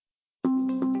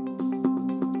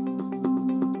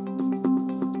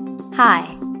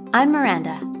Hi, I'm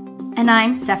Miranda. And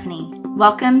I'm Stephanie.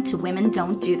 Welcome to Women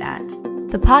Don't Do That,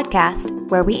 the podcast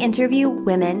where we interview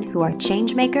women who are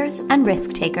change makers and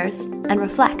risk takers and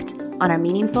reflect on our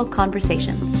meaningful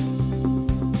conversations.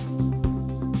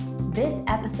 This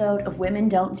episode of Women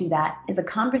Don't Do That is a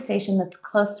conversation that's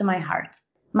close to my heart.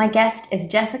 My guest is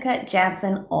Jessica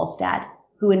Jansen Olstad,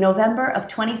 who in November of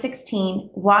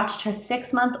 2016 watched her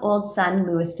 6-month-old son,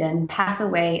 Lewiston, pass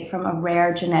away from a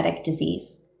rare genetic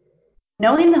disease.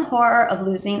 Knowing the horror of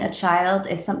losing a child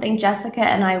is something Jessica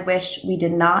and I wish we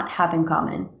did not have in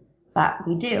common, but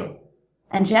we do.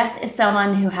 And Jess is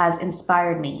someone who has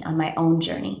inspired me on my own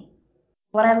journey.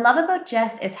 What I love about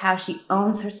Jess is how she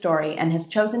owns her story and has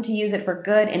chosen to use it for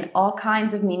good in all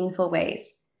kinds of meaningful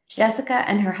ways. Jessica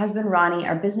and her husband Ronnie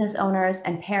are business owners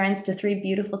and parents to 3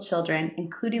 beautiful children,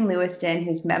 including Lewiston,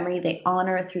 whose memory they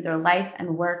honor through their life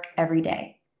and work every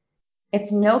day.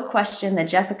 It's no question that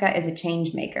Jessica is a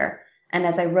change maker, and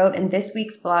as I wrote in this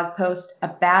week's blog post, a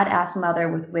badass mother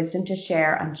with wisdom to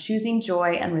share on choosing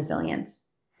joy and resilience.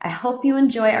 I hope you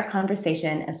enjoy our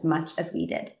conversation as much as we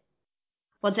did.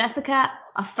 Well, Jessica,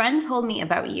 a friend told me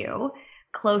about you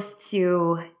close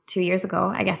to 2 years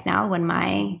ago, I guess now, when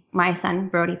my son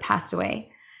Brody passed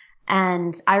away.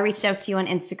 And I reached out to you on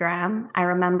Instagram. I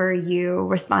remember you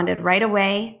responded right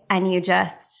away and you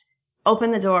just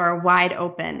opened the door wide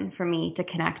open for me to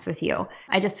connect with you.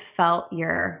 I just felt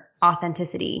your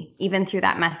authenticity even through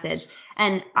that message.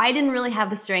 And I didn't really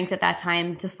have the strength at that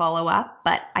time to follow up,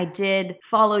 but I did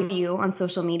follow you on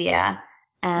social media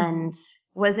and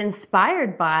was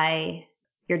inspired by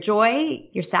your joy,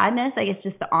 your sadness, I guess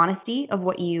just the honesty of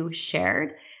what you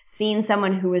shared. Seeing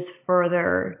someone who was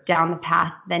further down the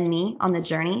path than me on the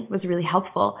journey was really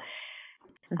helpful.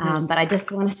 But I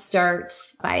just want to start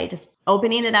by just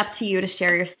opening it up to you to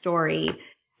share your story,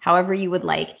 however you would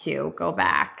like to go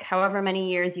back, however many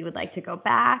years you would like to go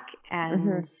back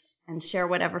and share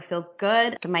whatever feels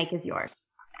good. The mic is yours.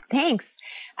 Thanks.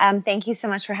 Thank you so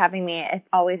much for having me. It's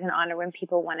always an honor when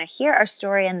people want to hear our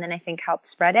story and then I think help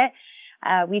spread it.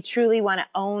 We truly want to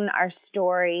own our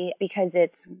story because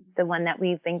it's the one that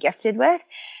we've been gifted with.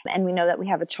 And we know that we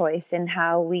have a choice in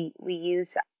how we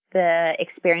use the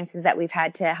experiences that we've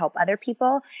had to help other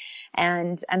people.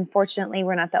 And unfortunately,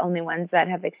 we're not the only ones that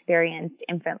have experienced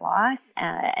infant loss.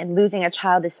 And losing a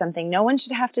child is something no one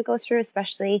should have to go through,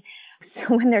 especially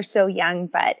so when they're so young,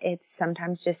 but it's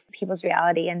sometimes just people's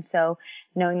reality. And so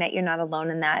knowing that you're not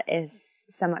alone in that is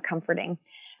somewhat comforting.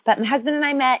 But my husband and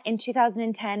I met in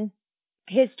 2010.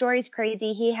 His story's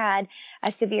crazy. He had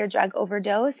a severe drug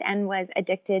overdose and was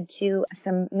addicted to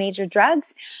some major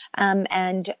drugs,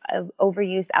 and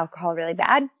overused alcohol really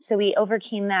bad. So we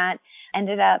overcame that,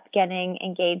 ended up getting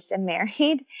engaged and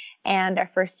married. And our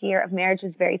first year of marriage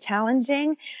was very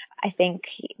challenging. I think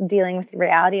dealing with the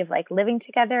reality of like living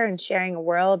together and sharing a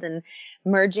world and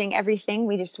merging everything,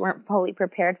 we just weren't fully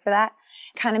prepared for that.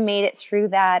 Kind of made it through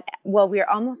that. Well, we were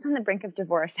almost on the brink of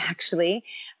divorce, actually.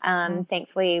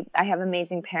 Thankfully, I have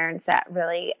amazing parents that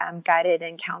really guided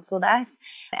and counseled us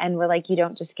and were like, you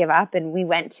don't just give up. And we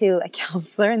went to a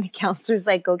counselor and the counselor's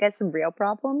like, go get some real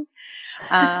problems,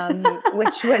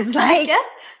 which was like...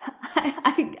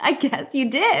 I guess you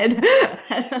did.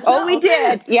 Oh, we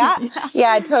did.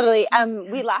 Yeah, totally.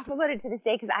 We laugh about it to this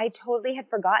day because I totally had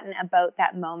forgotten about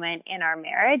that moment in our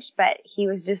marriage, but he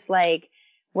was just like,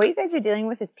 what you guys are dealing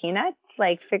with is peanuts.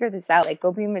 Like, figure this out. Like,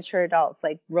 go be mature adults.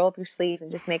 Like, roll up your sleeves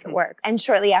and just make it work. And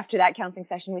shortly after that counseling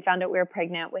session, we found out we were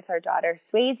pregnant with our daughter,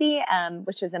 Swayze,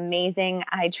 which was amazing.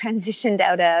 I transitioned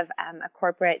out of a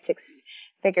corporate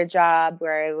 6-figure job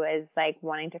where I was like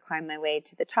wanting to climb my way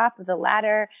to the top of the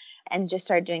ladder and just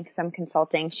started doing some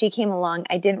consulting. She came along.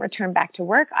 I didn't return back to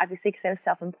work, obviously, because I was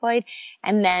self-employed.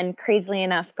 And then, crazily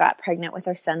enough, got pregnant with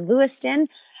our son, Lewiston.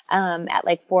 At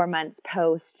like 4 months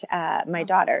post my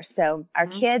daughter. So our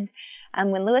kids,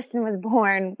 when Lewiston was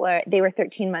born, they were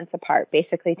 13 months apart,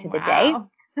 basically to the day.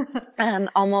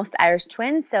 Almost Irish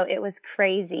twins. So it was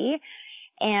crazy.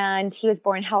 And he was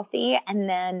born healthy. And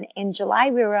then in July,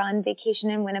 we were on vacation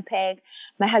in Winnipeg.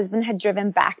 My husband had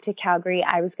driven back to Calgary.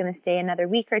 I was going to stay another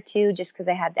week or two just because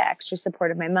I had the extra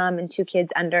support of my mom and 2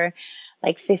 kids under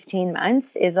like 15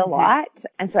 months is a lot.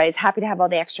 And so I was happy to have all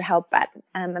the extra help. But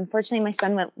unfortunately, my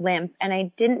son went limp and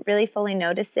I didn't really fully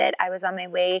notice it. I was on my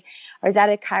way. I was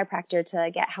at a chiropractor to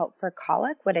get help for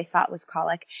colic, what I thought was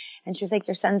colic. And she was like,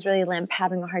 your son's really limp,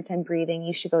 having a hard time breathing.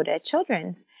 You should go to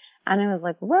Children's. And I was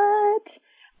like, what?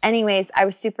 Anyways, I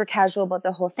was super casual about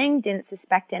the whole thing, didn't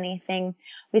suspect anything.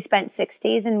 We spent 6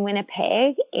 days in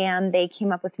Winnipeg and they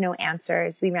came up with no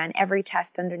answers. We ran every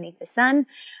test underneath the sun.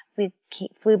 We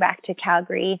flew back to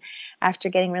Calgary after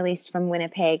getting released from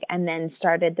Winnipeg and then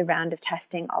started the round of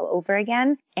testing all over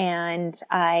again. And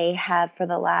I have for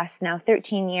the last now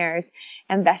 13 years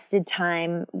invested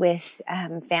time with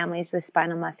families with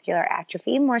spinal muscular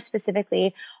atrophy, more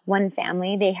specifically one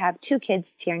family. They have 2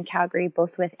 kids here in Calgary,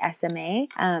 both with SMA,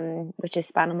 which is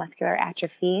spinal muscular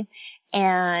atrophy.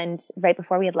 And right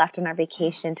before we had left on our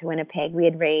vacation to Winnipeg, we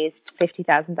had raised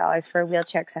 $50,000 for a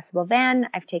wheelchair accessible van.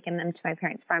 I've taken them to my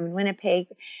parents' farm in Winnipeg,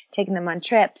 taken them on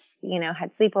trips,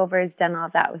 had sleepovers, done all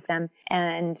of that with them.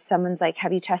 And someone's like,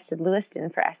 have you tested Lewiston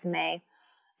for SMA?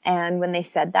 And when they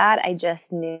said that, I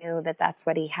just knew that that's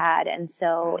what he had. And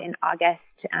so in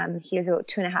August, he was about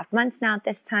 2.5 months now at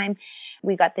this time,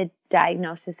 we got the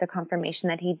diagnosis, the confirmation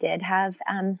that he did have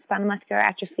spinal muscular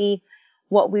atrophy.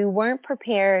 What we weren't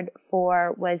prepared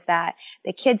for was that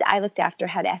the kids I looked after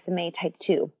had SMA type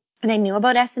 2. And I knew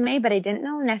about SMA, but I didn't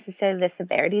know necessarily the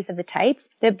severities of the types.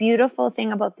 The beautiful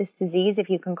thing about this disease, if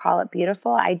you can call it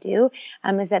beautiful, I do,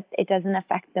 is that it doesn't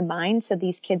affect the mind. So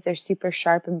these kids are super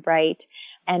sharp and bright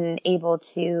and able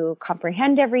to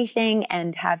comprehend everything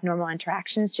and have normal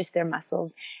interactions, just their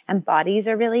muscles and bodies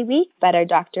are really weak. But our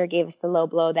doctor gave us the low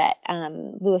blow that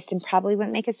Lewiston probably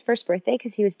wouldn't make his first birthday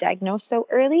because he was diagnosed so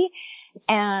early.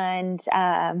 And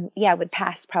would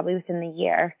pass probably within the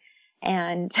year.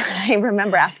 And I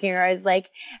remember asking her, I was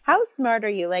like, how smart are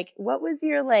you? Like, what was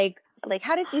your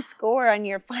how did you score on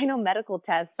your final medical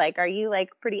test? Like, are you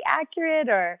pretty accurate?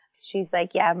 Or she's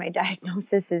like, yeah, my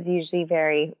diagnosis is usually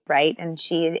very right. And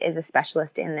she is a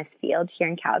specialist in this field here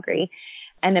in Calgary.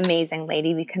 An amazing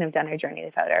lady. We couldn't have done our journey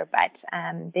without her, but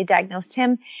they diagnosed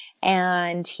him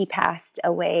and he passed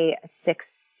away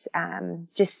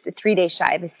just 3 days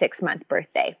shy of his 6-month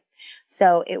birthday.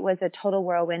 So it was a total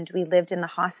whirlwind. We lived in the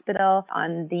hospital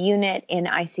on the unit in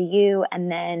ICU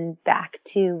and then back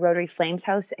to Rotary Flames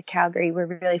House at Calgary. We're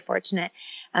really fortunate.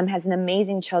 Has an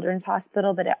amazing children's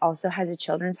hospital, but it also has a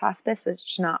children's hospice,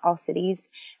 which not all cities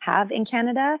have in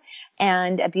Canada,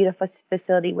 and a beautiful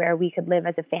facility where we could live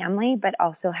as a family, but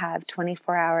also have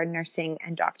 24-hour nursing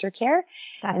and doctor care.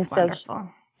 That's and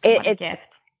wonderful. What a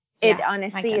gift. It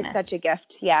honestly is such a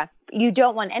gift. Yeah. You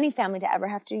don't want any family to ever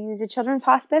have to use a children's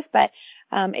hospice, but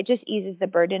it just eases the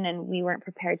burden. And we weren't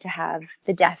prepared to have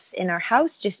the deaths in our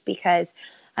house just because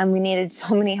we needed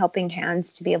so many helping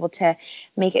hands to be able to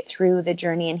make it through the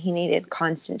journey. And he needed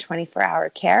constant 24-hour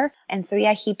care. And so,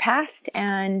 he passed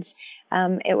and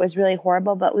it was really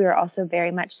horrible, but we were also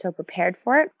very much so prepared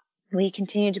for it. We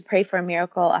continued to pray for a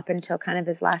miracle up until kind of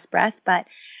his last breath. But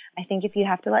I think if you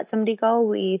have to let somebody go,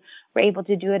 we were able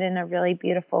to do it in a really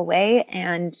beautiful way.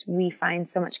 And we find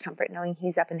so much comfort knowing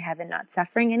he's up in heaven, not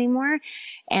suffering anymore.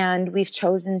 And we've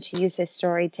chosen to use his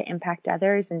story to impact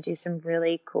others and do some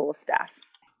really cool stuff.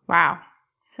 Wow.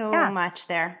 So much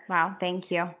there. Wow.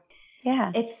 Thank you.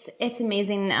 Yeah. It's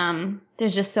amazing.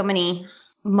 There's just so many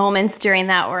moments during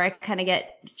that where I kind of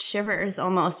get shivers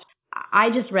almost. I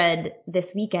just read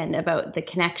this weekend about the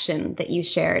connection that you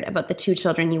shared about the 2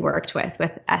 children you worked with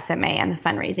SMA and the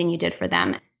fundraising you did for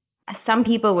them. Some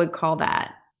people would call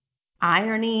that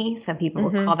irony. Some people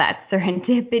would call that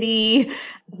serendipity.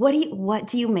 What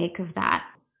do you make of that?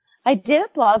 I did a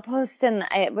blog post and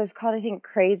it was called, I think,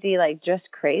 Crazy,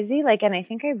 just crazy. And I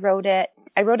think I wrote it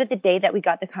the day that we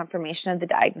got the confirmation of the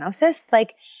diagnosis.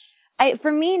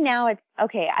 For me now, it's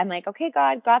okay. I'm like, okay,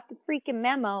 God got the freaking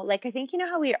memo. I think,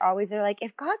 how we always are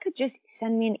if God could just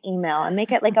send me an email and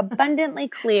make it abundantly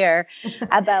clear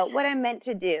about what I'm meant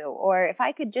to do, or if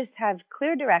I could just have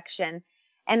clear direction.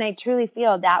 And I truly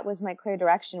feel that was my clear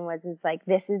direction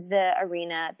this is the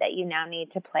arena that you now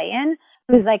need to play in.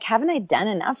 It was haven't I done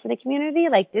enough for the community?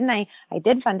 I did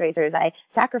fundraisers. I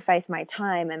sacrificed my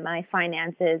time and my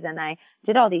finances and I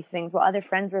did all these things while other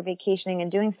friends were vacationing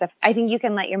and doing stuff. I think you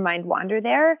can let your mind wander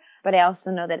there, but I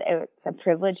also know that it's a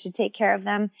privilege to take care of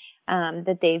them,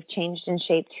 that they've changed and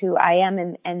shaped who I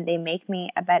am and they make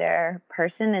me a better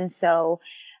person. And so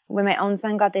when my own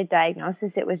son got the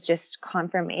diagnosis, it was just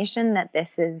confirmation that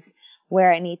this is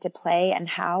where I need to play and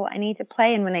how I need to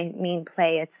play. And when I mean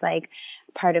play, it's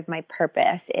part of my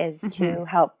purpose is to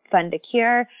help fund a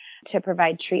cure, to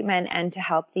provide treatment, and to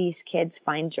help these kids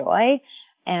find joy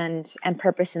and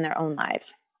purpose in their own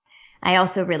lives. I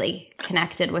also really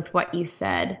connected with what you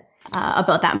said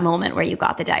about that moment where you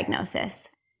got the diagnosis.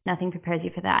 Nothing prepares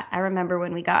you for that. I remember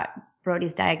when we got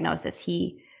Brody's diagnosis,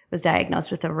 he was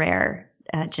diagnosed with a rare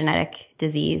genetic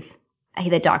disease.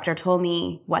 The doctor told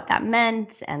me what that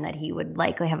meant and that he would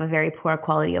likely have a very poor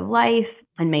quality of life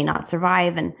and may not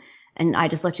survive. And I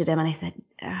just looked at him and I said,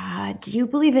 do you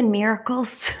believe in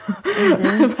miracles?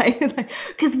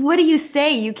 Because what do you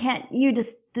say? You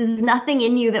there's nothing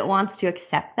in you that wants to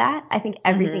accept that. I think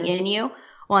everything in you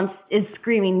is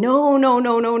screaming, no, no,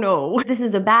 no, no, no. This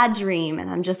is a bad dream and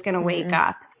I'm just going to wake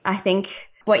up. I think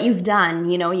what you've done,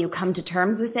 you come to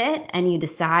terms with it and you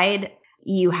decide,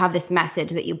 you have this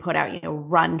message that you put out,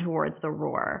 run towards the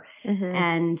roar.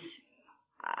 And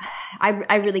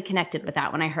I really connected with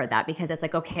that when I heard that, because it's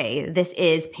like, okay, this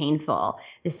is painful.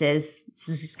 This is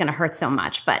just going to hurt so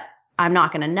much, but I'm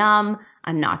not going to numb.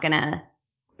 I'm not going to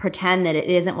pretend that it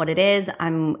isn't what it is.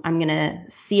 I'm going to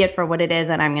see it for what it is,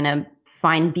 and I'm going to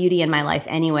find beauty in my life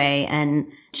anyway and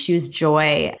choose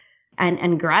joy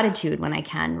and gratitude when I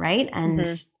can, right? And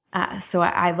so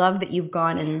I love that you've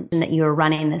gone and that you're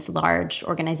running this large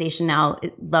organization now,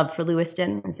 Love for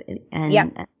Lewiston.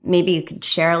 And maybe you could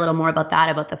share a little more about that,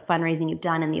 about the fundraising you've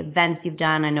done and the events you've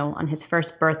done. I know on his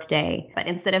first birthday, but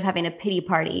instead of having a pity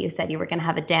party, you said you were going to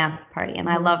have a dance party. And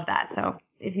I love that. So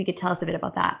if you could tell us a bit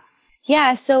about that.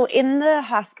 Yeah. So in the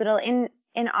hospital in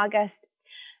August,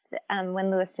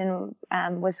 when Lewiston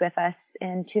was with us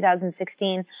in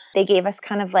 2016, they gave us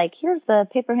kind of like, here's the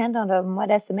paper handout on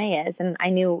what SMA is. And I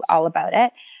knew all about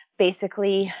it.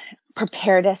 Basically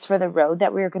prepared us for the road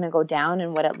that we were going to go down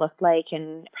and what it looked like,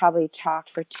 and probably talked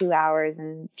for 2 hours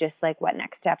and just like what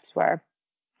next steps were.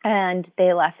 And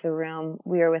they left the room.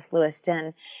 We were with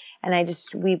Lewiston, and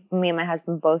me and my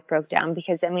husband both broke down,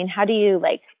 because, I mean, how do you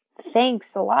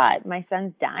thanks a lot. My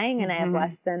son's dying and I have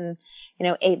less than,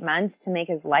 8 months to make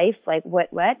his life. Like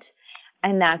what?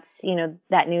 And that's,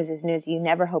 that news is news you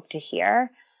never hope to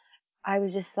hear. I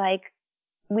was just like,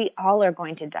 we all are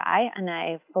going to die. And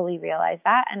I fully realized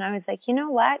that. And I was like, you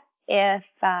know what?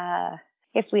 If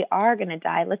we are going to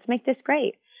die, let's make this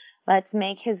great. Let's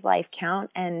make his life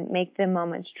count and make the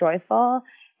moments joyful.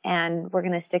 And we're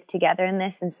going to stick together in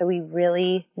this. And so we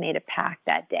really made a pact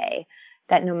that day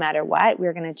that no matter what, we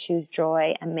were going to choose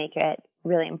joy and make it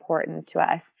really important to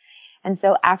us. And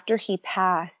so after he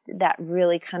passed, that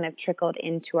really kind of trickled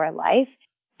into our life.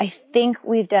 I think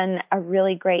we've done a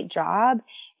really great job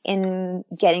in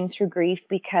getting through grief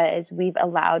because we've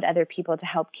allowed other people to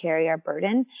help carry our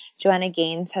burden. Joanna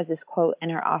Gaines has this quote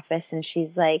in her office, and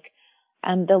she's like,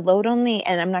 the load only,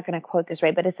 and I'm not going to quote this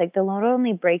right, but it's like, the load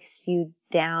only breaks you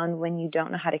down when you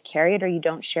don't know how to carry it or you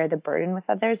don't share the burden with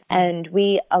others. And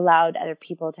we allowed other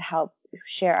people to help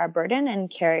share our burden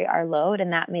and carry our load.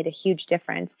 And that made a huge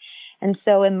difference. And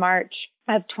so in March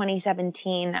of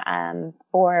 2017,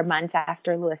 4 months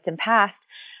after Lewiston passed,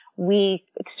 we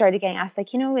started getting asked,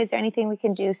 is there anything we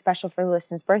can do special for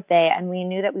Lewiston's birthday? And we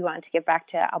knew that we wanted to give back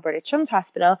to Alberta Children's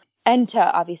Hospital and to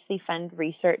obviously fund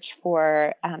research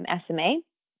for SMA.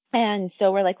 And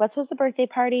so we're like, let's host a birthday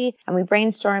party. And we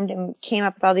brainstormed and came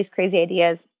up with all these crazy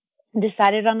ideas,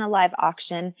 decided on a live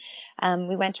auction.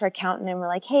 We went to our accountant and we're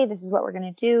like, hey, this is what we're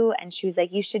going to do. And she was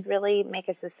like, you should really make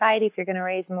a society if you're going to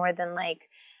raise more than I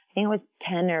think it was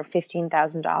 $10,000 or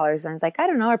 $15,000. And I was like, I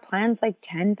don't know. Our plan's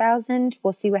 $10,000.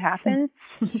 We'll see what happens.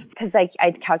 Cause I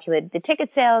calculated the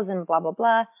ticket sales and blah, blah,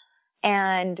 blah.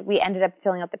 And we ended up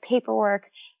filling out the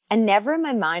paperwork. And never in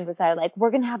my mind was I like,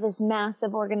 we're going to have this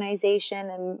massive organization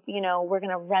and, we're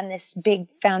going to run this big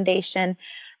foundation.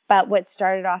 But what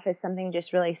started off as something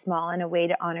just really small and a way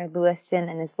to honor Lewiston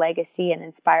and his legacy and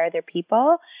inspire other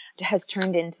people has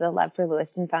turned into the Love for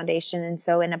Lewiston Foundation. And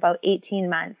so in about 18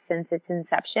 months since its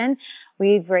inception,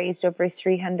 we've raised over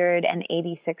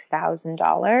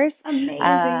 $386,000.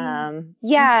 Amazing.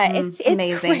 It's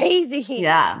amazing. Crazy.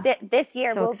 Yeah. This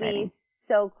year so we'll exciting. be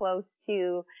so close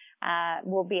to,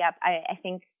 we'll be up, I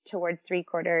think, towards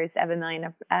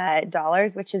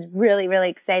 $750,000, which is really, really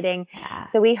exciting. Yeah.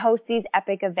 So we host these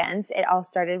epic events. It all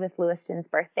started with Lewiston's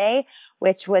birthday,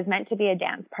 which was meant to be a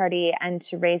dance party and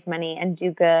to raise money and do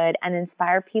good and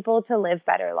inspire people to live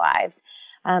better lives.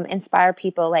 Inspire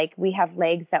people. We have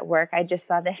legs that work. I just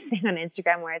saw this thing on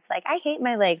Instagram where it's like, I hate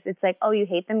my legs. It's like, oh, you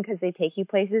hate them because they take you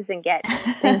places and get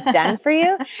things done for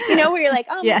you. Where you're like,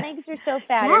 oh, Yes. my legs are so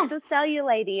fat or so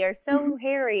cellulite or so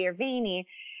hairy or veiny.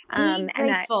 Be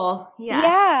grateful.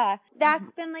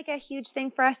 That's been a huge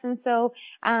thing for us. And so,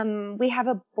 we have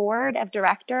a board of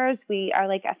directors. We are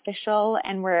official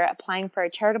and we're applying for a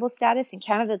charitable status in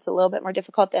Canada. It's a little bit more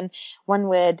difficult than one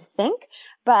would think,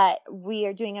 but we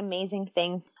are doing amazing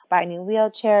things, buy new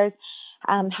wheelchairs,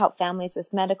 help families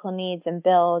with medical needs and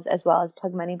bills, as well as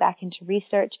plug money back into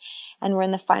research. And we're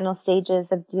in the final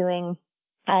stages of doing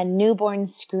a newborn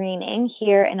screening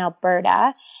here in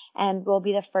Alberta. And we'll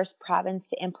be the first province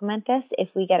to implement this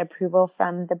if we get approval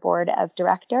from the board of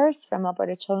directors from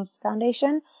Alberta Children's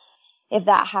Foundation. If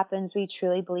that happens, we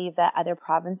truly believe that other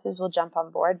provinces will jump on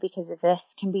board, because if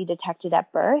this can be detected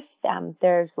at birth,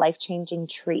 there's life-changing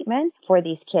treatment for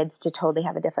these kids to totally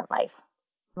have a different life.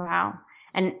 Wow.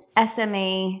 And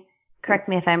SMA, correct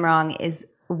me if I'm wrong, is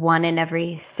 1 in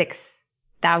every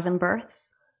 6,000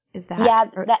 births. Is that? Yeah,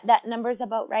 that number's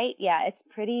about right. Yeah, it's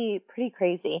pretty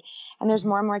crazy. And there's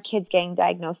more and more kids getting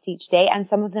diagnosed each day, and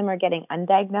some of them are getting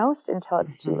undiagnosed until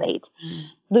it's too late.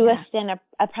 Lewiston,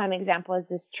 a prime example, is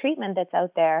this treatment that's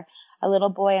out there. A little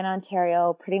boy in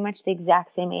Ontario, pretty much the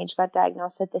exact same age, got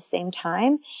diagnosed at the same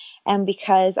time. And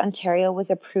because Ontario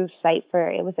was approved site for,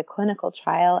 it was a clinical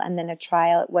trial and then a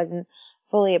trial, it wasn't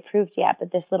fully approved yet,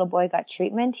 but this little boy got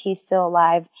treatment. He's still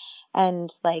alive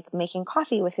and like making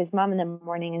coffee with his mom in the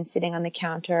morning and sitting on the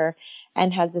counter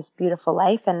and has this beautiful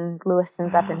life. And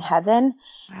Lewiston's up in heaven,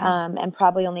 and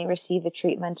probably only received the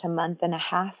treatment a month and a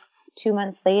half, 2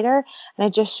 months later. And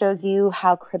it just shows you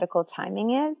how critical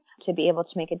timing is to be able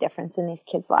to make a difference in these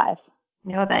kids' lives.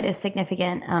 No, that is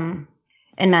significant.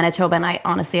 In Manitoba, and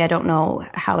I don't know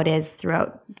how it is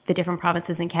throughout the different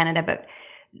provinces in Canada, but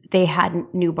they had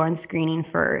newborn screening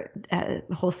for a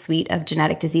whole suite of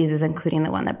genetic diseases, including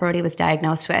the one that Brody was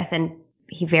diagnosed with. And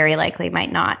he very likely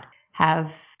might not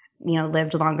have,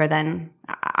 lived longer than,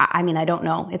 I don't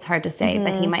know. It's hard to say,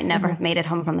 but he might never have made it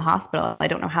home from the hospital. I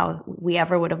don't know how we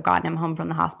ever would have gotten him home from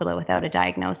the hospital without a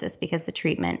diagnosis, because the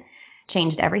treatment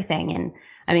changed everything. And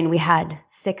I mean, we had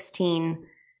 16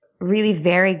 really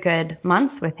very good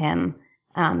months with him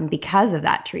because of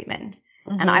that treatment.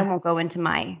 And I won't go into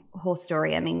my whole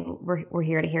story. I mean, we're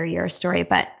here to hear your story,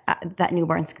 but that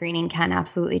newborn screening can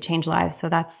absolutely change lives. So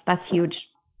that's huge.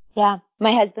 Yeah.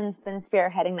 My husband's been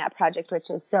spearheading that project, which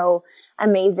is so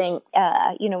amazing.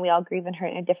 We all grieve and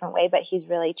hurt in a different way, but he's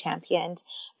really championed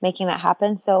making that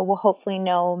happen. So we'll hopefully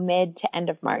know mid to end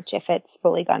of March if it's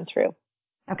fully gone through.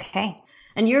 Okay.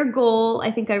 And your goal,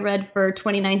 I think I read, for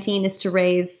 2019 is to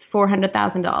raise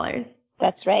 $400,000.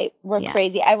 That's right. We're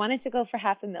crazy. I wanted to go for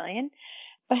 $500,000,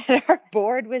 but our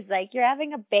board was like, "You're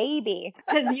having a baby."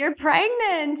 Because you're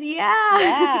pregnant. Yeah.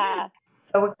 Yeah.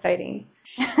 So exciting.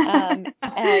 And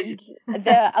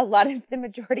the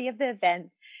majority of the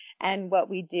events and what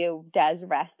we do does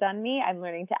rest on me. I'm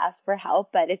learning to ask for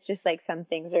help, but it's just like some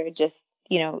things are just,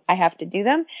 I have to do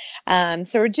them.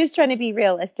 So we're just trying to be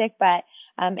realistic, but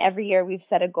every year we've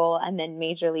set a goal and then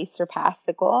majorly surpass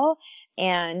the goal.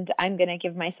 And I'm going to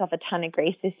give myself a ton of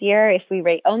grace this year. If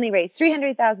we only raise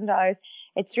 $300,000,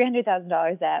 it's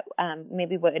 $300,000 that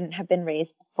maybe wouldn't have been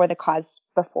raised for the cause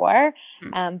before.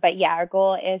 But yeah, our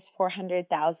goal is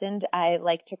 400,000. I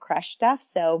like to crush stuff.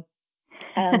 So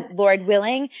Lord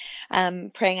willing,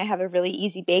 praying I have a really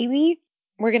easy baby,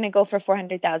 we're going to go for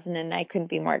 400,000, and I couldn't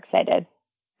be more excited.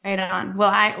 Right on.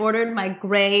 Well, I ordered my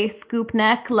gray scoop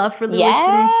neck Love for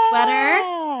Lewiston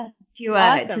sweater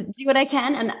to do what I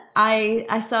can. And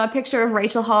I saw a picture of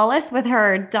Rachel Hollis with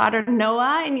her daughter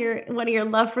Noah in one of your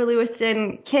Love for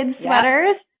Lewiston kids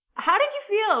sweaters. How did you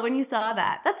feel when you saw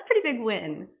that? That's a pretty big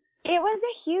win. It was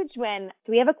a huge win.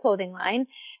 So we have a clothing line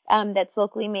that's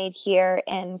locally made here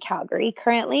in Calgary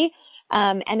currently.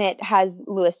 And it has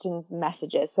Lewiston's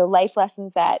messages. So life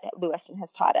lessons that Lewiston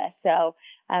has taught us. So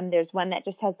there's one that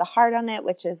just has the heart on it,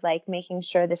 which is like making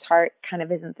sure this heart kind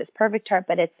of isn't this perfect heart,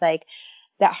 but it's like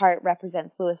that heart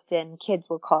represents Lewiston. Kids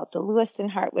will call it the Lewiston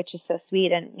heart, which is so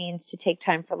sweet. And it means to take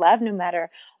time for love. No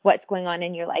matter what's going on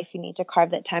in your life, you need to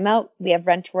carve that time out. We have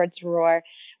Run Towards Roar,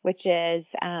 which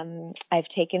is, I've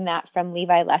taken that from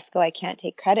Levi Lesko. I can't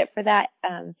take credit for that.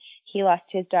 He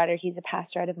lost his daughter. He's a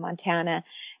pastor out of Montana,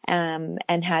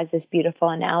 and has this beautiful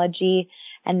analogy.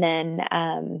 And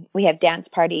then we have Dance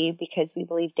Party, because we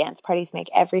believe dance parties make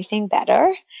everything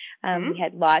better. We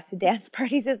had lots of dance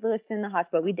parties at Lewiston in the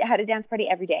hospital. We had a dance party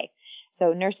every day.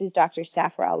 So nurses, doctors,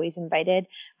 staff were always invited.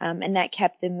 And that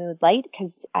kept the mood light,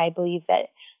 because I believe that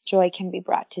joy can be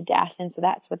brought to death. And so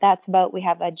that's what that's about. We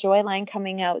have a joy line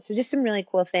coming out. So just some really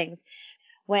cool things.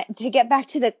 To get back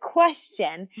to the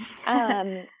question,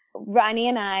 Ronnie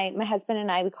and I, my husband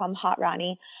and I, we call him Hot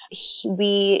Ronnie.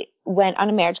 We went on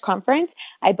a marriage conference.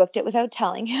 I booked it without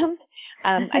telling him.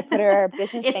 I put our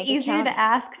business bank account. It's easier to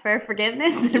ask for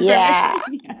forgiveness than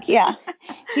permission. Yeah.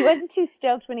 He wasn't too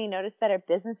stoked when he noticed that our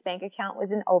business bank account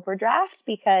was in overdraft,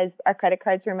 because our credit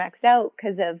cards were maxed out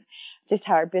because of just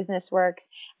how our business works.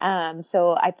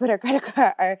 So I put our credit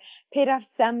card, or paid off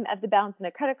some of the balance in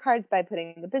the credit cards by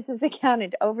putting the business account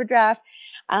into overdraft.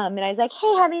 And I was like,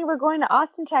 "Hey, honey, we're going to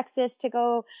Austin, Texas to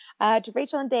go to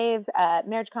Rachel and Dave's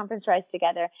marriage conference rise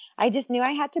together." I just knew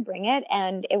I had to bring it,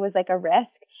 and it was like a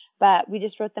risk, but we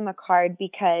just wrote them a card,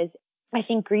 because I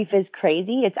think grief is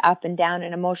crazy. It's up and down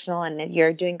and emotional, and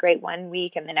you're doing great one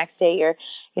week and the next day you're,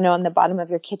 on the bottom of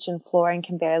your kitchen floor and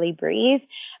can barely breathe.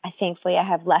 Thankfully I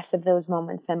have less of those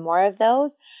moments than more of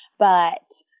those, but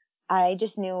I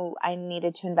just knew I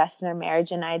needed to invest in our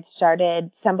marriage, and I'd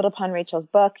stumbled upon Rachel's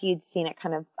book. You'd seen it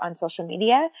kind of on social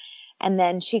media. And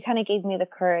then she kind of gave me the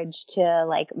courage to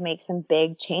like make some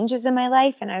big changes in my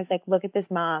life. And I was like, look at this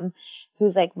mom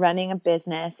who's like running a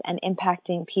business and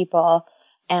impacting people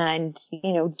and,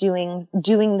 you know, doing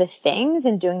the things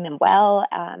and doing them well.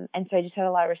 And so I just had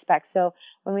a lot of respect. So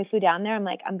when we flew down there, I'm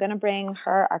like, I'm going to bring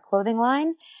her our clothing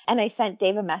line. And I sent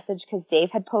Dave a message because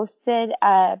Dave had posted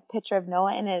a picture of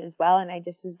Noah in it as well. And I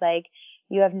just was like,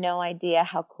 you have no idea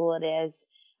how cool it is.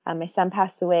 My son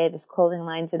passed away. This clothing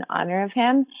line's in honor of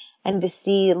him. And to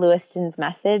see Lewiston's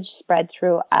message spread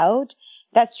throughout,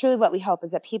 that's truly what we hope, is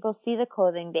that people see the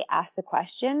clothing, they ask the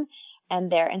question,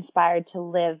 and they're inspired to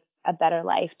live a better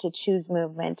life, to choose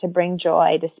movement, to bring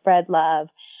joy, to spread love,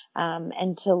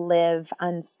 and to live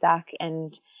unstuck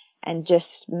and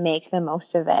just make the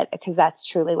most of it, because that's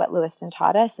truly what Lewiston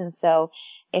taught us. And so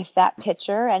if that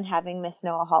picture and having Miss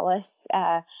Noah Hollis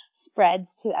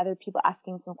spreads to other people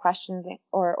asking some questions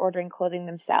or ordering clothing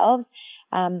themselves,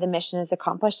 the mission is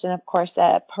accomplished. And of course,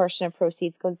 a portion of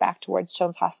proceeds goes back towards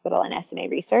Children's Hospital and SMA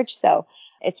research. So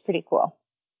it's pretty cool.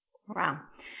 Wow.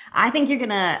 I think you're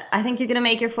gonna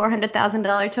make your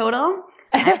 $400,000 total.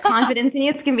 I have confidence in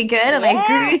you. It's gonna be good, and I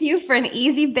agree with you for an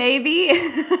easy baby.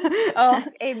 Oh,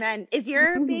 amen. Is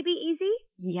your baby easy?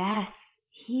 Yes,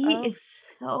 he is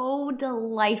so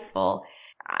delightful.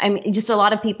 I mean, just a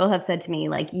lot of people have said to me,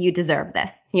 like, you deserve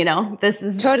this. You know, this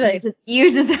is totally,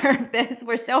 you deserve this.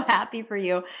 We're so happy for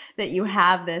you that you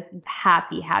have this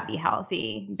happy,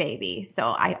 healthy baby.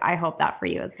 So I hope that for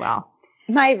you as well.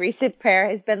 My recent prayer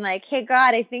has been like, hey,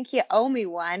 God, I think you owe me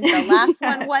one. The last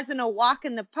one wasn't a walk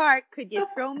in the park. Could you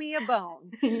throw me a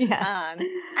bone? Yeah. And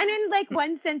in like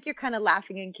one sense, you're kind of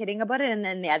laughing and kidding about it. And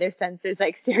then the other sense, there's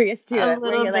like serious to it,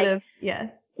 where you're like,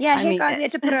 yes. Yeah, hey, God, we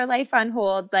had to put our life on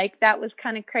hold. Like, that was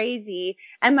kind of crazy.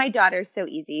 And my daughter's so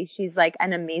easy. She's like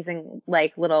an amazing,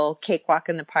 like, little cakewalk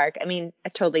in the park. I mean, I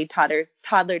totally taught her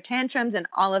toddler tantrums and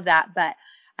all of that, but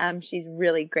she's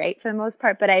really great for the most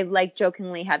part. But I like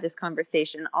jokingly have this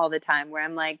conversation all the time where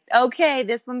I'm like, okay,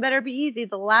 this one better be easy.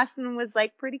 The last one was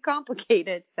like pretty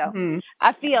complicated. So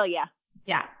I feel ya.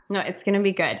 Yeah, no, it's going to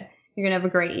be good. You're going to have a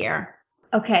great year.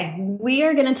 Okay, we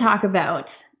are going to talk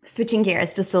about switching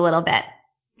gears just a little bit.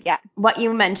 Yeah. What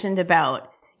you mentioned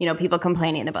about, you know, people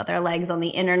complaining about their legs on the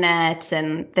internet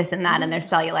and this and that and their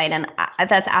cellulite. And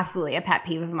that's absolutely a pet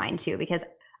peeve of mine too, because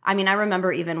I mean, I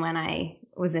remember even when I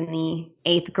was in the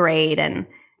 8th grade and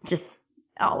just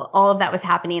all of that was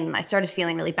happening and I started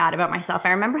feeling really bad about myself.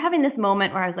 I remember having this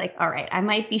moment where I was like, all right, I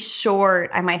might be short.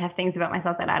 I might have things about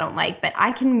myself that I don't like, but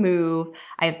I can move.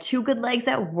 I have 2 good legs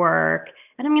at work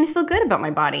and I'm going to feel good about my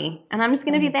body. And I'm just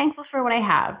going to be thankful for what I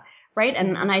have. Right.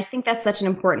 And I think that's such an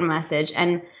important message.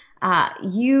 And I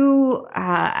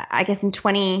guess in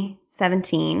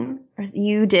 2017,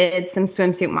 you did some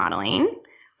swimsuit modeling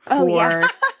for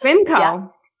Swimco.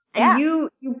 Yeah. And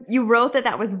you wrote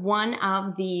that was one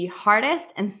of the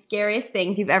hardest and scariest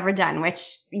things you've ever done,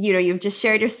 which, you know, you've just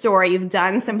shared your story. You've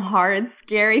done some hard,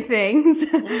 scary things,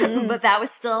 but that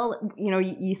was still, you know,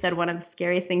 you said one of the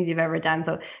scariest things you've ever done.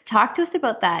 So talk to us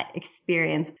about that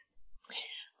experience.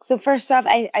 So first off,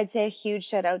 I'd say a huge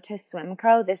shout out to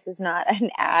Swimco. This is not an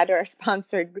ad or a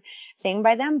sponsored thing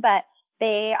by them, but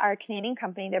they are a Canadian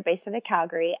company. They're based out of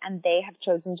Calgary, and they have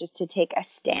chosen just to take a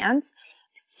stance.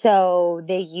 So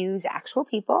they use actual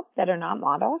people that are not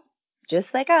models,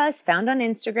 just like us, found on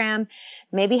Instagram,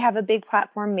 maybe have a big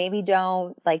platform, maybe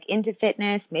don't, like into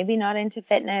fitness, maybe not into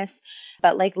fitness,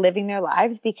 but like living their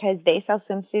lives, because they sell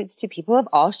swimsuits to people of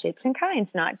all shapes and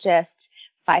kinds, not just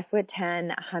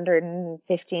 5'10",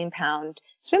 115-pound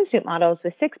swimsuit models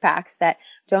with 6-packs that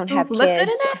don't have kids. Look good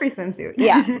in every swimsuit.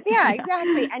 Yeah,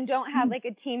 exactly. And don't have like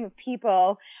a team of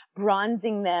people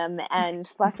bronzing them and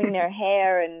fluffing their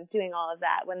hair and doing all of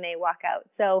that when they walk out.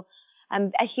 So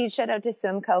a huge shout out to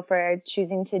Swimco for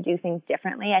choosing to do things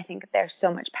differently. I think there's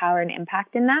so much power and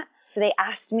impact in that. So they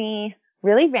asked me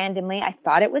really randomly. I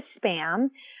thought it was spam,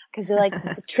 because they're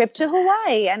like, trip to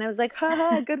Hawaii. And I was like,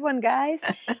 haha, good one, guys.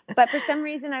 But for some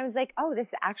reason, I was like, oh,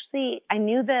 this actually, I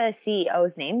knew the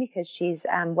CEO's name because she's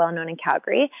well known in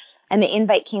Calgary. And the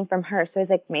invite came from her. So I was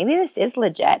like, maybe this is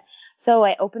legit. So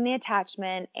I opened the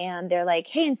attachment and they're like,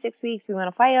 hey, in 6 weeks, we want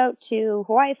to fly out to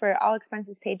Hawaii for all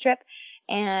expenses paid trip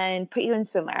and put you in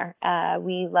swimwear.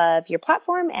 We love your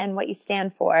platform and what you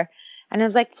stand for. And I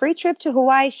was like, free trip to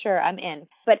Hawaii? Sure, I'm in.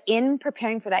 But in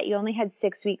preparing for that, you only had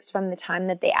 6 weeks from the time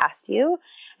that they asked you.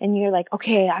 And you're like,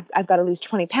 okay, I've got to lose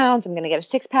 20 pounds. I'm going to get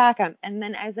a 6-pack. And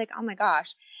then I was like, oh my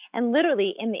gosh. And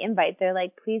literally in the invite, they're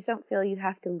like, please don't feel you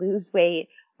have to lose weight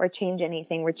or change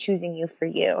anything. We're choosing you for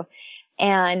you.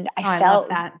 And I felt love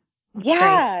that. That's great.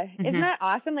 Yeah. Isn't that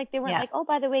awesome? Like they weren't Yeah. like, oh,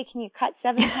 by the way, can you cut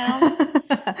 7 pounds?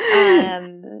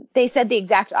 They said the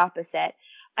exact opposite.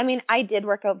 I mean, I did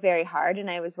work out very hard and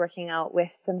I was working out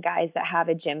with some guys that have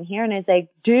a gym here and I was like,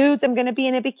 dudes, I'm going to be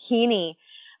in a bikini.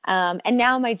 And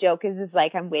now my joke is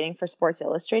like, I'm waiting for Sports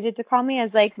Illustrated to call me. I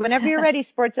was like, whenever you're ready,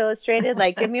 Sports Illustrated,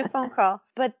 like give me a phone call.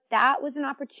 But that was an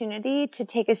opportunity to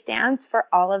take a stance for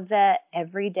all of the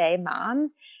everyday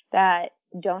moms that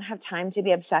don't have time to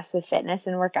be obsessed with fitness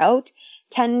and work out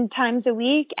 10 times a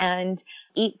week and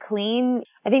eat clean.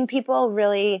 I think people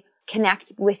really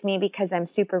connect with me because I'm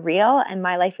super real and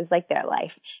my life is like their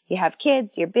life. You have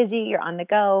kids, you're busy, you're on the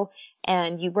go,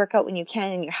 and you work out when you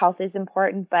can and your health is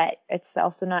important, but it's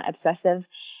also not obsessive.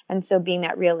 And so being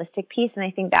that realistic piece. And I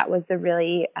think that was the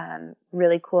really,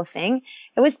 really cool thing.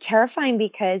 It was terrifying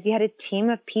because you had a team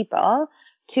of people,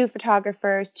 2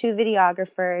 photographers, 2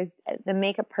 videographers, the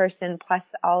makeup person,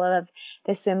 plus all of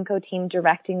the Swimco team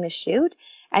directing the shoot.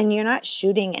 And you're not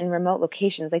shooting in remote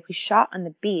locations. Like we shot on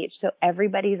the beach. So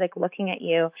everybody's like looking at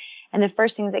you. And the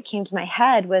first things that came to my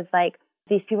head was like,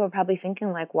 these people are probably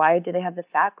thinking like, why do they have the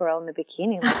fat girl in the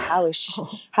bikini? Like, how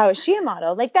is she a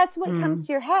model? Like, that's what comes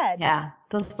to your head. Yeah.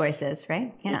 Those voices,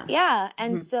 right? Yeah. Yeah.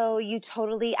 And so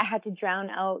I had to drown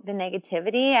out the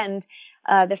negativity and,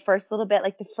 the first little bit,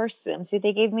 like the first swimsuit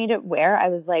they gave me to wear, I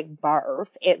was like,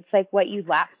 barf. It's like what you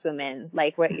lap swim in,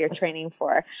 like what you're training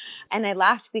for. And I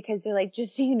laughed because they're like,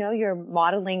 just so you know, you're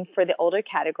modeling for the older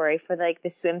category for like the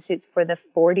swimsuits for the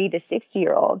 40 to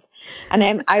 60-year-olds.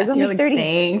 And I was only You're like, 30.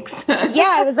 thanks.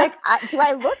 Yeah. I was like, do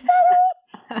I look that old?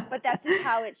 But that's just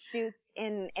how it shoots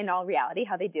in all reality,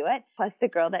 how they do it. Plus the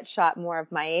girl that shot more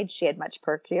of my age, she had much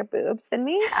perkier boobs than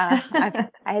me. I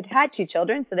had 2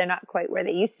 children, so they're not quite where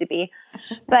they used to be.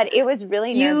 But it was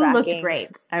really You looked nerve-wracking.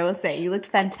 great. I will say you looked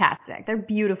fantastic. They're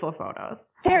beautiful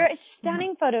photos. They're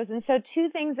stunning photos. And so 2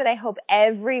 things that I hope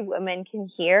every woman can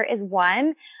hear is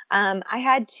 1, I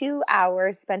had 2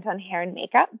 hours spent on hair and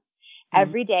makeup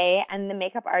every day, and the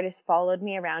makeup artist followed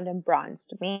me around and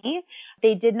bronzed me.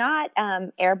 They did not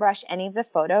airbrush any of the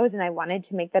photos, and I wanted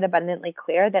to make that abundantly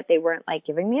clear that they weren't like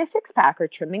giving me a 6-pack or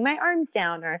trimming my arms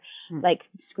down or like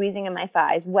squeezing in my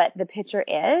thighs. What the picture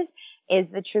is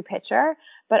the true picture.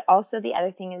 But also the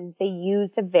other thing is they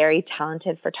used a very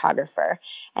talented photographer.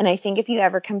 And I think if you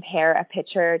ever compare a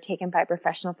picture taken by a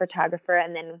professional photographer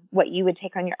and then what you would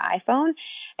take on your iPhone,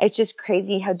 it's just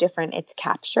crazy how different it's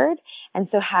captured. And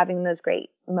so having those great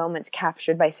moments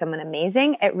captured by someone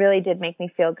amazing, it really did make me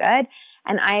feel good.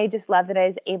 And I just love that I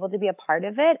was able to be a part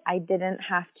of it. I didn't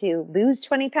have to lose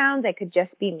 20 pounds. I could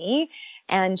just be me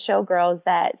and show girls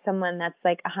that someone that's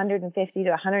like 150 to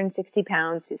 160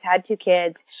 pounds, who's had 2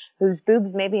 kids, whose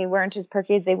boobs maybe weren't as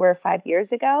perky as they were 5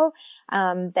 years ago,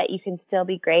 that you can still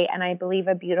be great. And I believe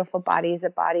a beautiful body is a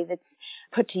body that's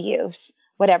put to use,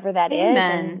 whatever that is.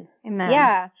 And Amen.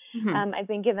 yeah. I've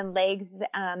been given legs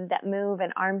that move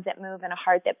and arms that move and a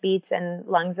heart that beats and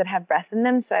lungs that have breath in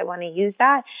them. So I want to use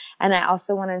that. And I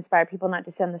also want to inspire people not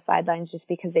to sit on the sidelines just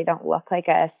because they don't look like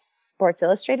a Sports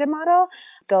Illustrated model.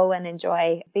 Go and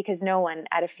enjoy, because no one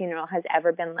at a funeral has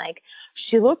ever been like,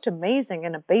 she looked amazing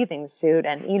in a bathing suit.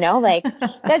 And, you know, like,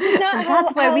 that's just not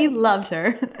That's why we loved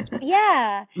her.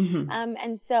 Yeah.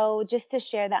 And so just to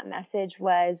share that message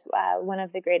was one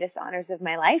of the greatest honors of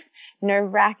my life.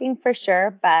 Nerve-wracking for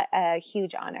sure, but a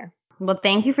huge honor. Well,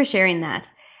 thank you for sharing that.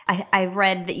 I've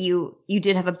read that you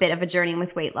did have a bit of a journey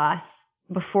with weight loss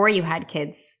before you had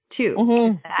kids too.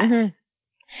 Is that?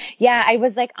 Yeah, I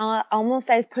was like I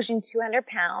was pushing 200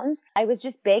 pounds. I was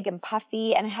just big and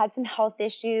puffy and I had some health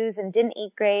issues and didn't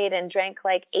eat great and drank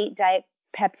like 8 Diet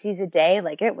Pepsis a day.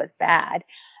 Like it was bad.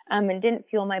 And didn't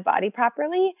fuel my body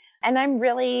properly. And I'm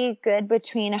really good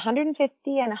between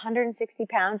 150 and 160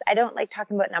 pounds. I don't like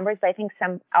talking about numbers, but I think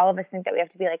all of us think that we have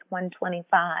to be like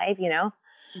 125, you know?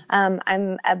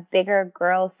 I'm a bigger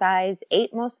girl, size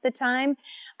 8 most of the time,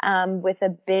 with a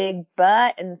big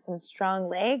butt and some strong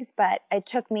legs. But it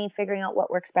took me figuring out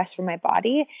what works best for my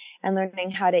body and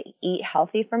learning how to eat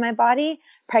healthy for my body.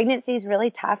 Pregnancy is really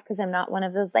tough because I'm not one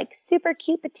of those like super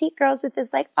cute petite girls with this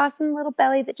like awesome little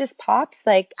belly that just pops.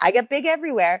 Like I get big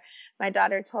everywhere. My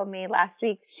daughter told me last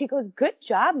week, she goes, "Good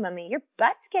job, mommy. Your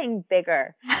butt's getting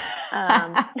bigger."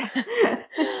 And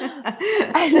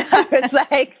I was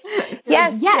like,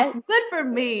 yes, good for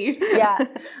me. yeah.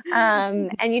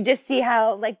 And you just see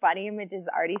how like body image is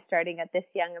already starting at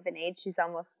this young of an age. She's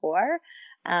almost 4.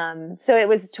 So it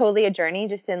was totally a journey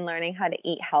just in learning how to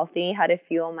eat healthy, how to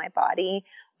fuel my body,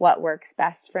 what works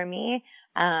best for me.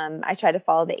 I try to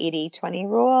follow the 80-20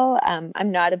 rule.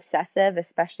 I'm not obsessive,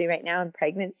 especially right now in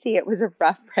pregnancy. It was a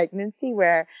rough pregnancy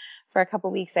where for a couple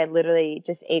of weeks, I literally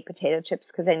just ate potato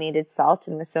chips because I needed salt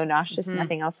and was so nauseous,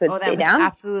 nothing else would stay that was down.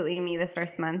 absolutely me the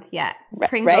first month. Yeah.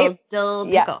 Pringles, right? dill,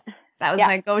 pickle. That was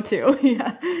my go-to.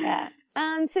 Yeah.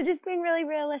 So just being really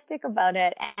realistic about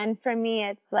it. And for me,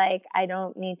 it's like, I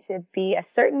don't need to be a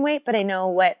certain weight, but I know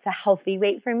what's a healthy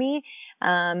weight for me.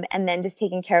 And then just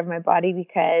taking care of my body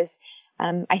because,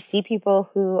 I see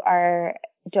people who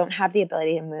don't have the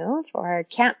ability to move or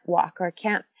can't walk or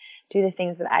can't do the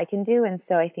things that I can do. And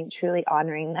so I think truly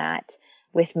honoring that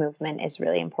with movement is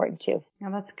really important too.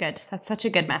 Oh, that's good. That's such a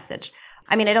good message.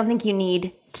 I mean, I don't think you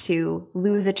need to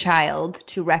lose a child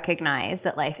to recognize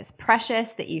that life is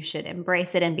precious, that you should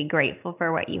embrace it and be grateful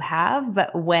for what you have.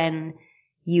 But when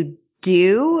you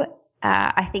do,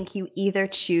 I think you either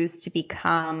choose to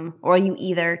become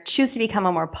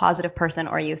a more positive person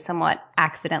or you somewhat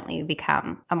accidentally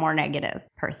become a more negative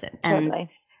person. Totally. And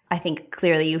I think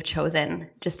clearly you've chosen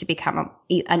just to become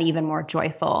an even more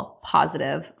joyful,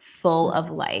 positive, full of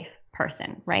life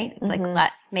person, right? It's like,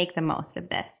 let's make the most of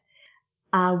this.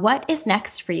 What is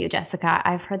next for you, Jessica?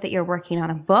 I've heard that you're working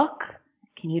on a book.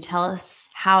 Can you tell us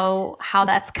how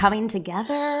that's coming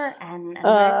together and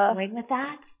where you're going with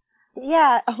that?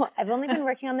 Yeah, I've only been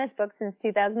working on this book since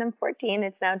 2014.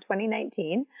 It's now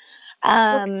 2019.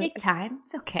 Books take time.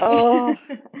 It's okay.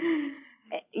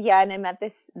 Yeah, and I'm at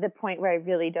the point where I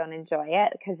really don't enjoy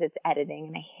it because it's editing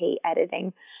and I hate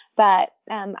editing. But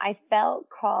I felt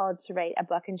called to write a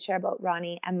book and share about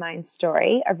Ronnie and my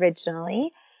story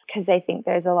originally because I think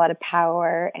there's a lot of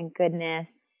power and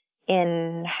goodness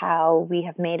in how we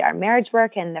have made our marriage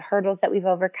work and the hurdles that we've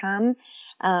overcome.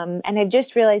 And I've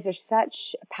just realized there's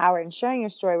such power in sharing your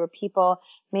story where people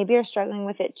maybe are struggling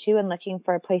with it too and looking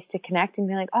for a place to connect and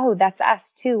be like, oh, that's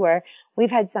us too, where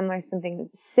we've had something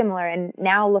similar and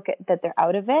now look at that they're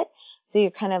out of it. So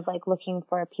you're kind of like looking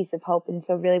for a piece of hope. And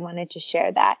so really wanted to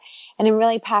share that. And I'm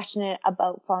really passionate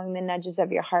about following the nudges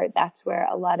of your heart.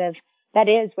 That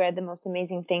is where the most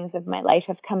amazing things of my life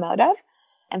have come out of.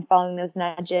 And following those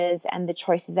nudges and the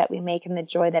choices that we make and the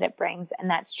joy that it brings. And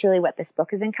that's truly what this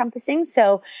book is encompassing.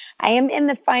 So I am in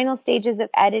the final stages of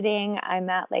editing. I'm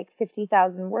at like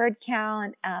 50,000 word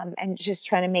count, and just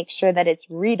trying to make sure that it's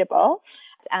readable.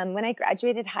 When I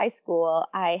graduated high school,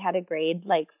 I had a grade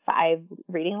like 5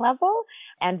 reading level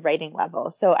and writing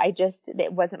level. So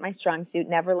it wasn't my strong suit,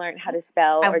 never learned how to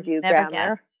spell or do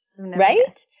grammar. Right?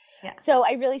 Guessed. Yeah. So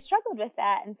I really struggled with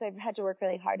that. And so I've had to work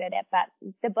really hard at it. But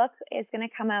the book is going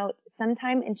to come out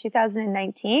sometime in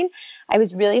 2019. I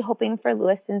was really hoping for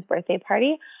Lewiston's birthday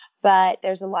party, but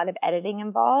there's a lot of editing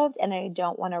involved and I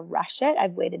don't want to rush it.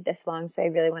 I've waited this long, so I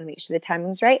really want to make sure the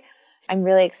timing's right. I'm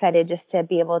really excited just to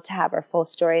be able to have our full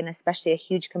story, and especially a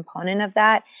huge component of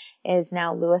that is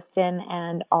now Lewiston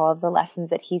and all of the lessons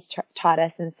that he's taught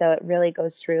us. And so it really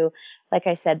goes through, like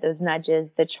I said, those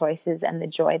nudges, the choices, and the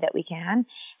joy that we can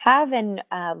have, and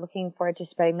looking forward to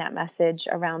spreading that message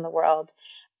around the world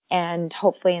and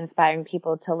hopefully inspiring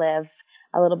people to live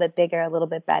a little bit bigger, a little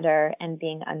bit better, and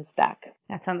being unstuck.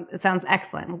 It sounds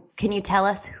excellent. Can you tell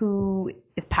us who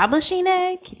is publishing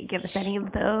it? Can you give us any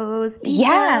of those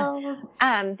details?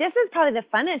 Yeah. This is probably the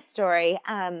funnest story.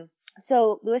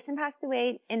 So Lewiston passed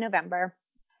away in November.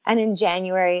 And in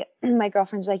January, my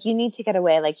girlfriend's like, you need to get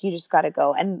away. Like, you just got to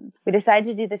go. And we decided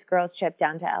to do this girls trip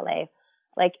down to LA.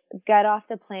 Like, get off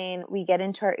the plane. We get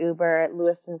into our Uber.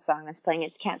 Lewiston's song is playing.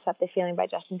 It's Can't Stop the Feeling by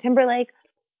Justin Timberlake.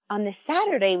 On this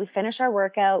Saturday, we finished our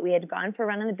workout. We had gone for a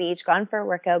run on the beach, gone for a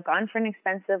workout, gone for an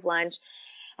expensive lunch.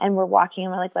 And we're walking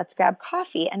and we're like, let's grab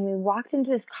coffee. And we walked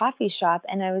into this coffee shop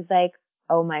and I was like,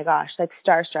 oh my gosh, like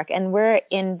starstruck. And we're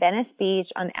in Venice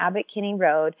Beach on Abbot Kinney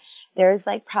Road. There's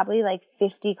like probably like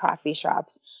 50 coffee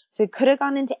shops. So we could have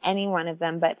gone into any one of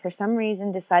them, but for some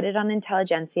reason decided on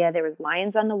Intelligentsia. There was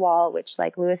lions on the wall, which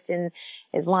like Lewiston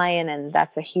is lion, and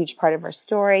that's a huge part of our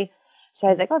story. So I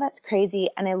was like, oh, that's crazy.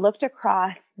 And I looked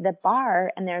across the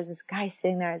bar and there was this guy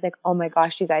sitting there. I was like, oh my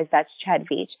gosh, you guys, that's Chad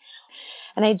Veach.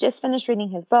 And I just finished reading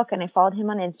his book and I followed him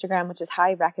on Instagram, which is how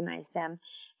I recognized him.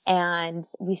 And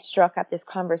we struck up this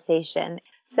conversation.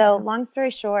 So long story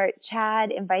short,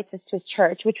 Chad invites us to his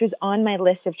church, which was on my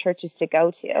list of churches to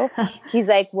go to. He's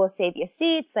like, we'll save you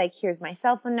seats. Like, here's my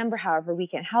cell phone number. However we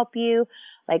can help you.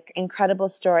 Like, incredible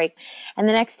story. And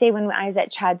the next day when I was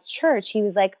at Chad's church, he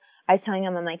was like, I was telling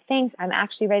him, I'm like, thanks. I'm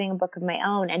actually writing a book of my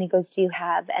own. And he goes, do you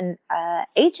have an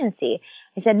agency?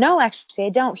 I said, no, actually, I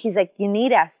don't. He's like, you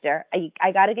need Esther.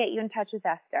 I got to get you in touch with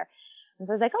Esther. And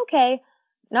so I was like, okay,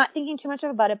 not thinking too much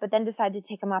about it, but then decided to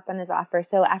take him up on his offer.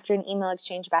 So after an email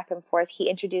exchange back and forth, he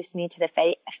introduced me to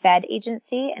the Fed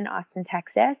agency in Austin,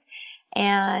 Texas.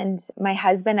 And my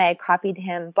husband, I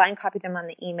blind copied him on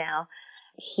the email.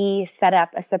 he set up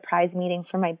a surprise meeting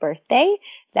for my birthday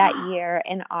that year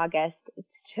in August. It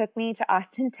took me to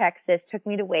Austin, Texas, took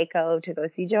me to Waco to go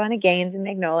see Joanna Gaines and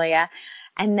Magnolia,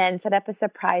 and then set up a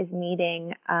surprise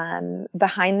meeting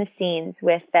behind the scenes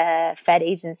with the Fed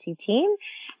agency team.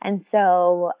 And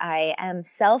so I am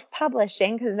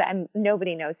self-publishing because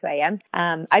nobody knows who I am.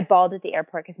 I bawled at the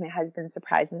airport because my husband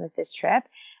surprised me with this trip.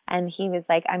 And he was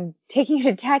like, I'm taking you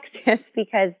to Texas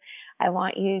because I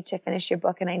want you to finish your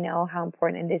book, and I know how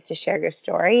important it is to share your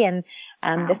story. And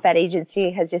the Fed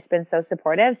agency has just been so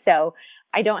supportive. So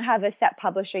I don't have a set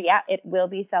publisher yet. It will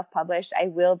be self-published. I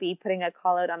will be putting a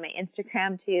call out on my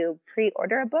Instagram to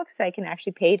pre-order a book so I can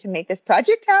actually pay to make this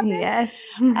project happen. Yes.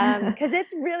 Because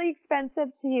it's really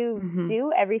expensive to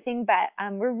do everything, but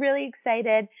we're really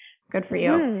excited. Good for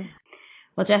you.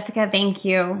 Well, Jessica, thank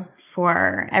you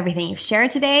for everything you've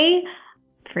shared today,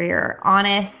 for your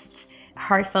honest,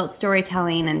 heartfelt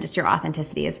storytelling, and just your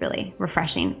authenticity is really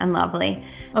refreshing and lovely.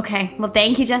 Okay, well,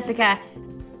 thank you, Jessica.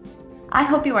 I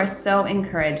hope you are so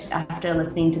encouraged after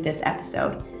listening to this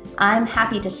episode. I'm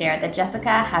happy to share that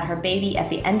Jessica had her baby at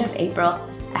the end of April,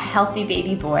 a healthy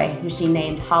baby boy who she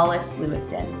named Hollis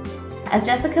Lewiston. As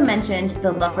Jessica mentioned,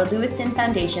 the Love for Lewiston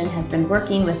Foundation has been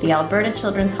working with the Alberta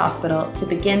Children's Hospital to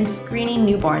begin screening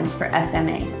newborns for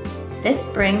SMA. This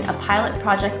spring, a pilot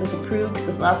project was approved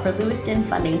with Love for Lewiston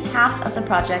funding half of the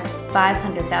project's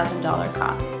 $500,000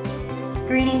 cost.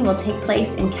 Screening will take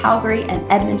place in Calgary and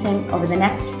Edmonton over the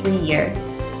next 3 years,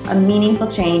 a meaningful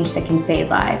change that can save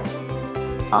lives.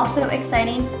 Also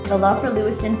exciting, the Love for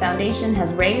Lewiston Foundation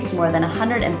has raised more than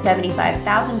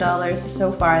 $175,000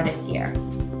 so far this year.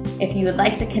 If you would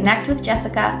like to connect with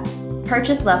Jessica,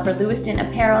 purchase Love for Lewiston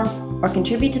apparel, or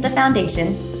contribute to the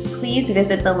foundation, please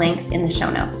visit the links in the show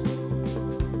notes.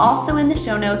 Also in the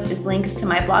show notes is links to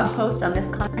my blog post on this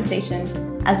conversation,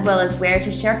 as well as where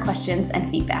to share questions and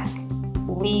feedback.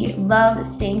 We love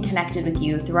staying connected with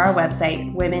you through our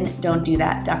website,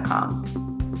 womendon'tdothat.com.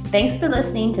 Thanks for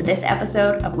listening to this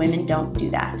episode of Women Don't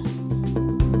Do That.